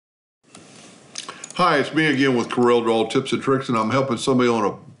Hi, it's me again with Corel Draw Tips and Tricks, and I'm helping somebody on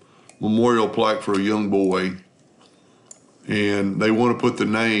a memorial plaque for a young boy. And they want to put the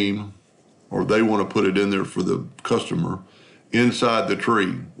name, or they want to put it in there for the customer, inside the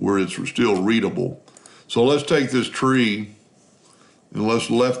tree where it's still readable. So let's take this tree and let's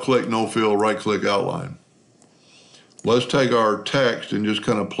left-click no fill, right-click outline. Let's take our text and just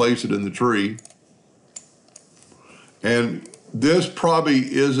kind of place it in the tree. And this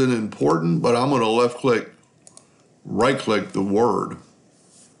probably isn't important, but I'm going to left-click, right-click the word.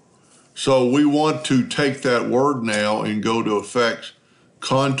 So we want to take that word now and go to Effects,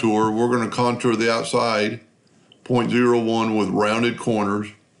 Contour. We're going to contour the outside, 0.01 with rounded corners,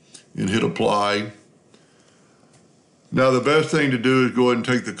 and hit Apply. Now the best thing to do is go ahead and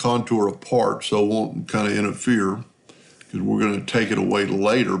take the contour apart so it won't kind of interfere, because we're going to take it away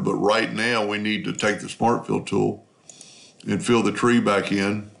later. But right now we need to take the Smart Fill tool and fill the tree back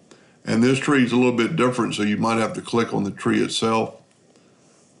in. And this tree is a little bit different, so you might have to click on the tree itself.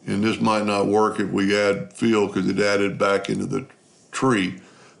 And this might not work if we add fill because it added back into the tree.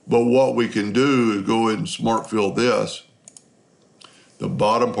 But what we can do is go ahead and Smart Fill this, the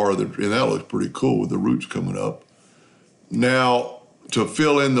bottom part of the tree, and that looks pretty cool with the roots coming up. Now, to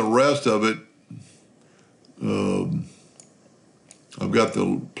fill in the rest of it, I've got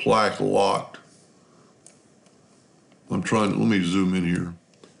the plaque locked. Let me zoom in here.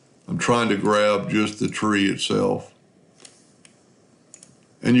 I'm trying to grab just the tree itself.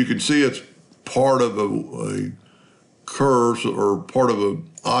 And you can see it's part of a curve or part of an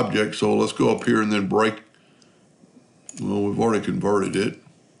object. So let's go up here and then break. Well, we've already converted it.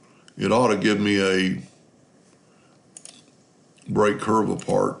 It ought to give me a break curve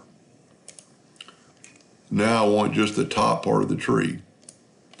apart. Now I want just the top part of the tree.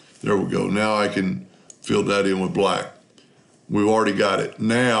 There we go. Now I can fill that in with black. We've already got it.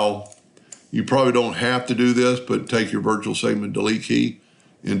 Now, you probably don't have to do this, but take your virtual segment delete key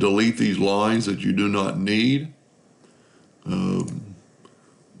and delete these lines that you do not need.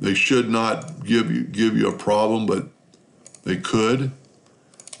 They should not give you a problem, but they could.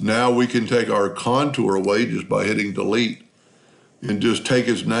 Now we can take our contour away just by hitting delete and just take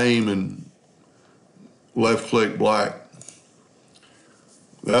his name and left-click black.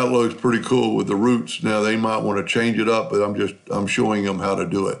 That looks pretty cool with the roots. Now they might want to change it up, but I'm showing them how to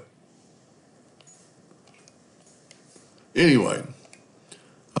do it. Anyway,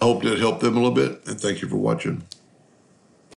 I hope that helped them a little bit, and thank you for watching.